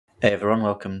Hey everyone,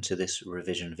 welcome to this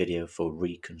revision video for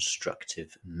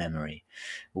reconstructive memory.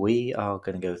 We are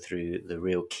going to go through the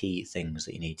real key things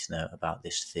that you need to know about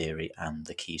this theory and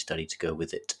the key study to go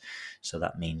with it. So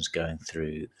that means going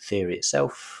through the theory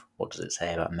itself, what does it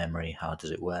say about memory, how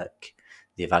does it work,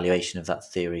 the evaluation of that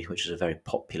theory, which is a very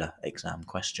popular exam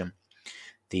question,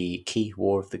 the key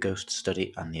War of the Ghosts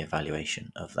study and the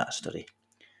evaluation of that study.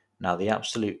 Now, the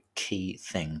absolute key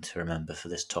thing to remember for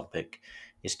this topic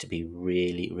is to be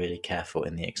really, really careful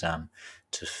in the exam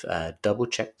to double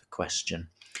check the question,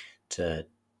 to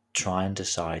try and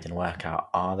decide and work out,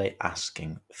 are they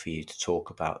asking for you to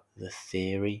talk about the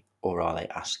theory or are they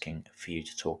asking for you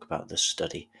to talk about the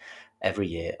study? Every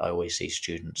year I always see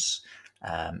students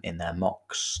in their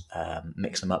mocks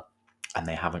mix them up and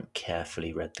they haven't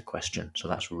carefully read the question, so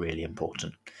that's really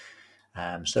important.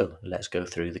 So let's go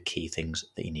through the key things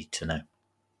that you need to know.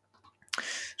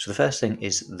 So the first thing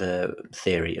is the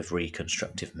theory of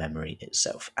reconstructive memory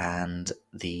itself. And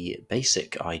the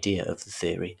basic idea of the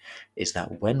theory is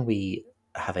that when we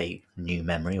have a new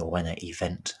memory or when an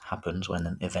event happens,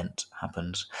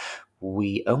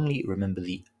 we only remember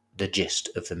the gist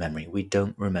of the memory. We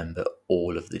don't remember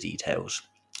all of the details.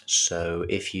 So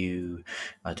if you,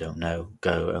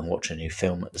 go and watch a new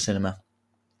film at the cinema,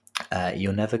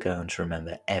 you're never going to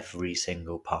remember every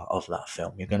single part of that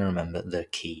film. You're going to remember the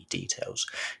key details.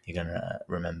 You're going to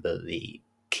remember the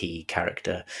key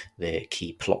character, the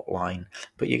key plot line,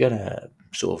 but you're going to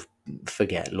sort of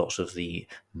forget lots of the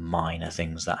minor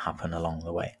things that happen along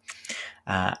the way.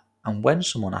 And when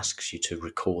someone asks you to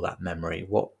recall that memory,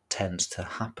 what tends to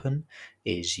happen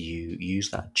is you use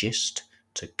that gist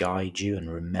to guide you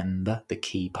and remember the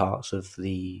key parts of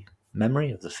the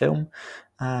memory of the film,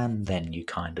 and then you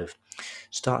kind of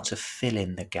start to fill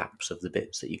in the gaps of the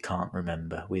bits that you can't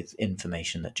remember with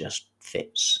information that just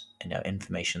fits,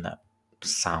 information that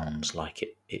sounds like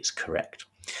it's correct.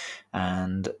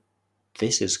 And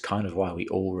this is kind of why we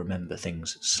all remember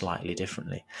things slightly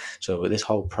differently. So this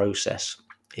whole process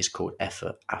is called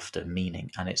effort after meaning,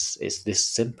 and it's this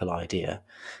simple idea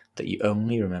that you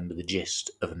only remember the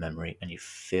gist of a memory and you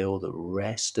fill the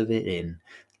rest of it in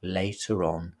later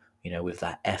on, with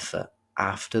that effort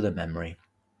after the memory,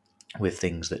 with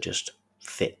things that just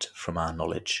fit from our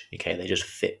knowledge. Okay, they just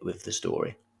fit with the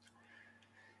story.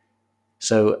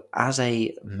 So as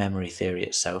a memory theory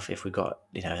itself, if we got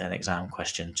an exam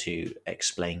question to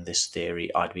explain this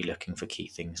theory, I'd be looking for key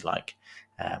things like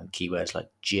keywords like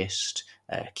gist,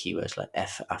 keywords like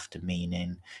effort after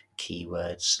meaning,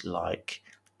 keywords like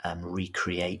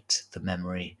recreate the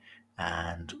memory,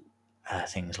 and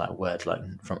things like words like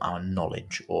from our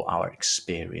knowledge or our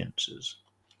experiences.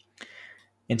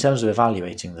 In terms of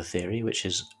evaluating the theory, which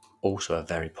is also a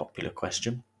very popular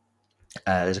question,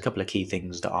 there's a couple of key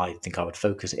things that I think I would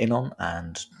focus in on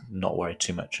and not worry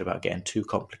too much about getting too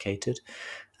complicated.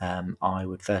 I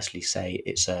would firstly say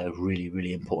it's a really,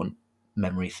 really important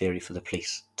memory theory for the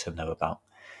police to know about.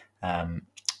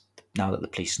 Now that the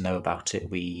police know about it,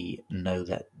 we know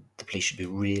that the police should be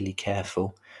really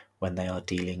careful when they are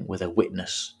dealing with a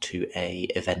witness to a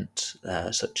event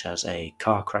such as a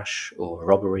car crash or a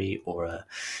robbery or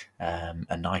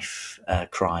a knife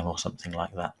crime or something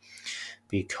like that,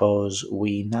 because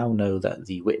we now know that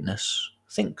the witness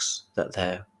thinks that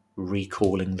they're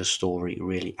recalling the story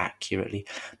really accurately,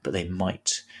 but they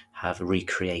might have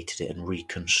recreated it and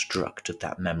reconstructed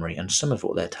that memory, and some of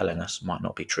what they're telling us might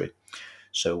not be true.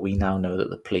 So we now know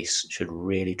that the police should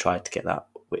really try to get to that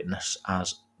witness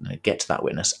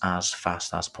as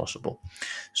fast as possible,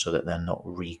 so that they're not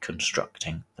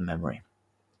reconstructing the memory.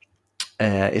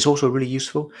 It's also really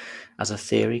useful as a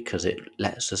theory because it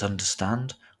lets us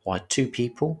understand why two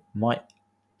people might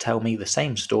tell me the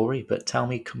same story but tell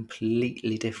me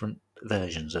completely different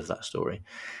versions of that story.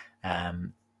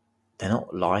 They're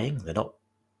not lying. They're not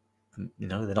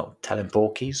telling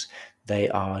porkies. They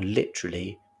are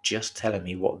literally just telling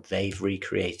me what they've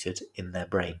recreated in their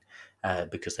brain,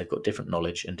 because they've got different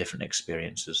knowledge and different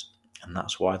experiences, and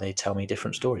that's why they tell me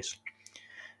different stories.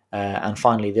 And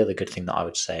finally, the other good thing that I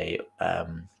would say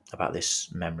about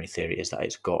this memory theory is that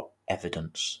it's got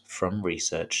evidence from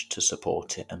research to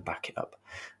support it and back it up.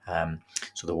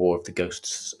 So the War of the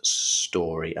Ghosts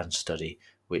story and study,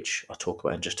 which I'll talk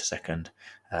about in just a second,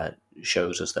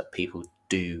 shows us that people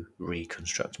do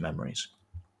reconstruct memories.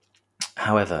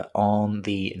 However, on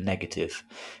the negative,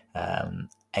 a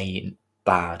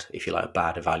bad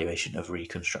evaluation of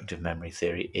reconstructive memory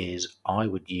theory is I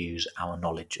would use our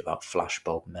knowledge about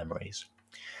flashbulb memories.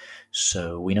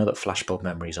 So we know that flashbulb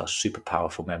memories are super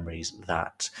powerful memories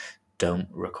that don't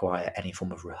require any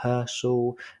form of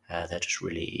rehearsal. They're just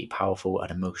really powerful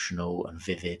and emotional and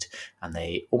vivid, and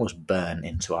they almost burn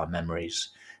into our memories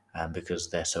because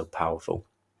they're so powerful.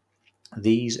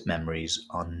 These memories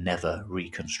are never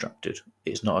reconstructed.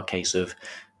 It's not a case of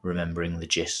remembering the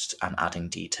gist and adding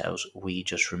details. We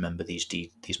just remember these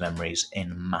memories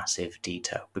in massive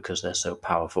detail because they're so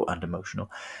powerful and emotional.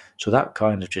 So that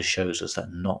kind of just shows us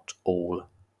that not all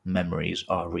memories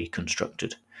are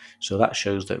reconstructed. So that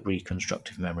shows that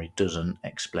reconstructive memory doesn't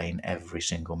explain every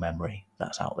single memory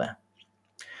that's out there.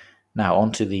 Now,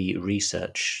 onto the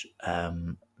research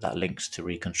that links to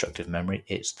reconstructive memory.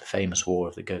 It's the famous War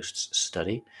of the Ghosts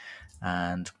study,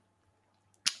 and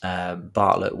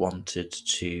Bartlett wanted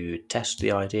to test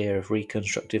the idea of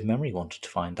reconstructive memory. He wanted to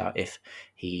find out if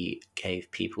he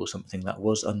gave people something that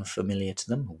was unfamiliar to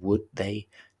them, would they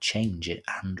change it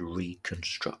and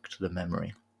reconstruct the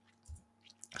memory?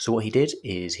 So what he did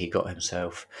is he got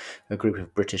himself a group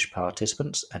of British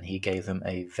participants and he gave them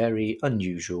a very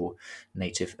unusual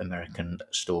Native American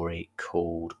story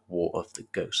called War of the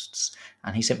Ghosts.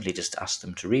 And he simply just asked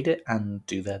them to read it and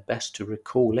do their best to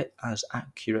recall it as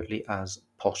accurately as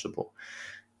possible.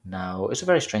 Now, it's a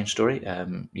very strange story.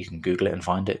 You can Google it and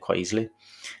find it quite easily.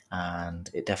 And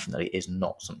it definitely is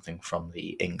not something from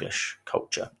the English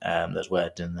culture. There's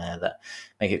words in there that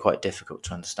make it quite difficult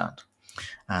to understand.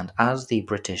 And as the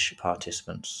British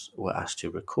participants were asked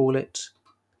to recall it,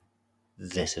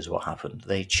 this is what happened.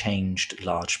 They changed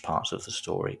large parts of the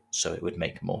story so it would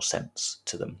make more sense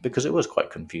to them because it was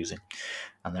quite confusing.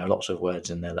 And there are lots of words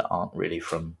in there that aren't really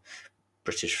from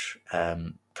British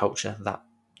culture that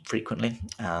frequently.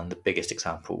 And the biggest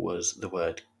example was the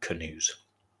word canoes.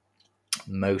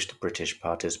 Most British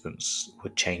participants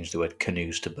would change the word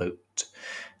canoes to boat.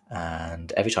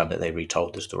 And every time that they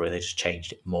retold the story, they just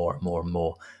changed it more and more and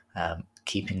more,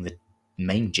 keeping the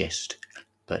main gist,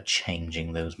 but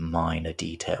changing those minor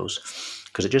details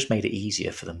because it just made it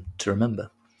easier for them to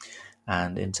remember.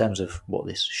 And in terms of what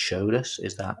this showed us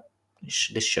is that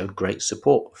this showed great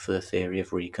support for the theory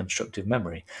of reconstructive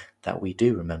memory, that we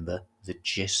do remember the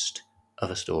gist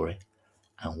of a story,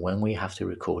 and when we have to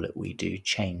recall it, we do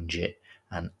change it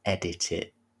and edit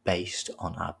it based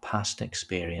on our past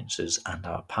experiences and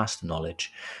our past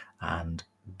knowledge. And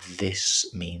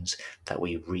this means that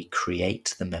we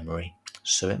recreate the memory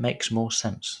so it makes more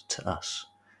sense to us.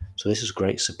 So this is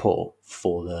great support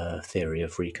for the theory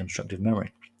of reconstructive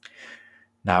memory.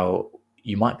 Now,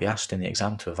 you might be asked in the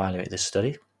exam to evaluate this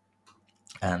study,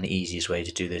 and the easiest way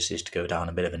to do this is to go down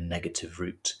a bit of a negative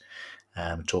route.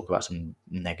 Talk about some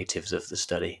negatives of the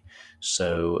study.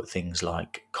 So things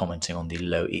like commenting on the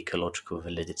low ecological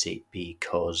validity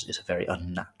because it's a very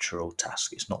unnatural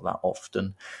task. It's not that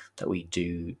often that we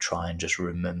do try and just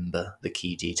remember the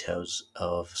key details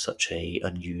of such a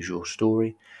unusual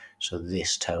story. So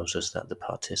this tells us that the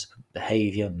participant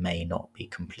behaviour may not be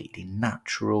completely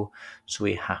natural. So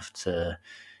we have to,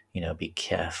 be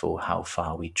careful how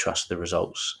far we trust the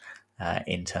results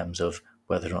in terms of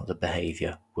whether or not the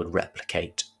behaviour would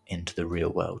replicate into the real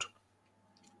world.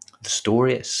 The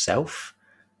story itself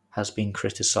has been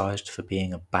criticised for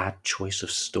being a bad choice of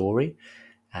story.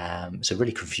 It's a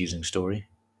really confusing story.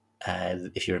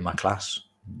 If you're in my class,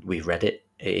 we've read it.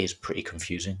 It is pretty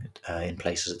confusing. In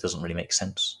places it doesn't really make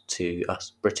sense to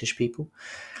us British people.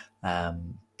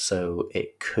 So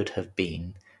it could have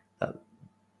been that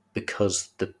because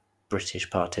the British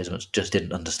participants just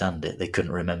didn't understand it, they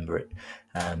couldn't remember it.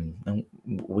 And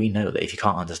we know that if you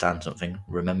can't understand something,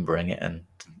 remembering it and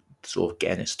sort of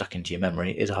getting it stuck into your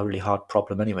memory is a really hard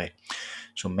problem anyway.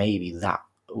 So maybe that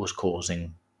was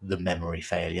causing the memory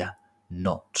failure,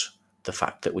 not the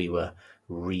fact that we were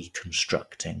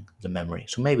reconstructing the memory.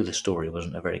 So maybe the story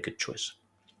wasn't a very good choice.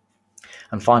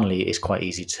 And finally, it's quite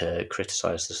easy to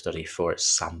criticise the study for its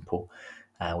sample.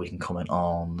 We can comment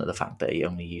on the fact that it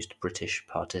only used British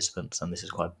participants, and this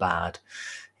is quite bad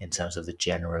in terms of the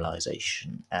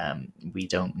generalisation. We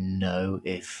don't know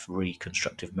if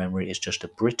reconstructive memory is just a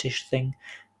British thing.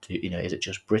 Is it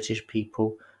just British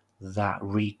people that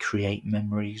recreate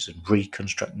memories and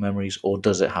reconstruct memories, or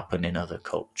does it happen in other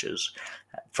cultures?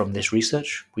 From this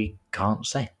research, we can't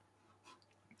say.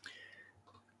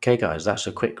 Okay, guys, that's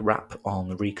a quick wrap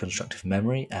on reconstructive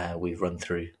memory. We've run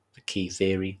through the key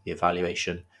theory, the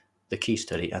evaluation, the key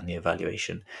study, and the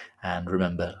evaluation. And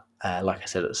remember, like I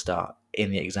said at the start, in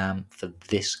the exam, for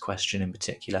this question in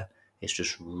particular, it's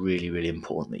just really, really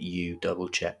important that you double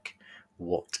check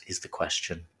what is the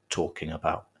question talking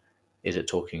about. Is it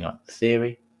talking about the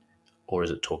theory, or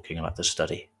is it talking about the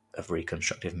study of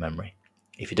reconstructive memory?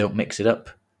 If you don't mix it up,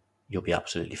 you'll be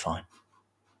absolutely fine.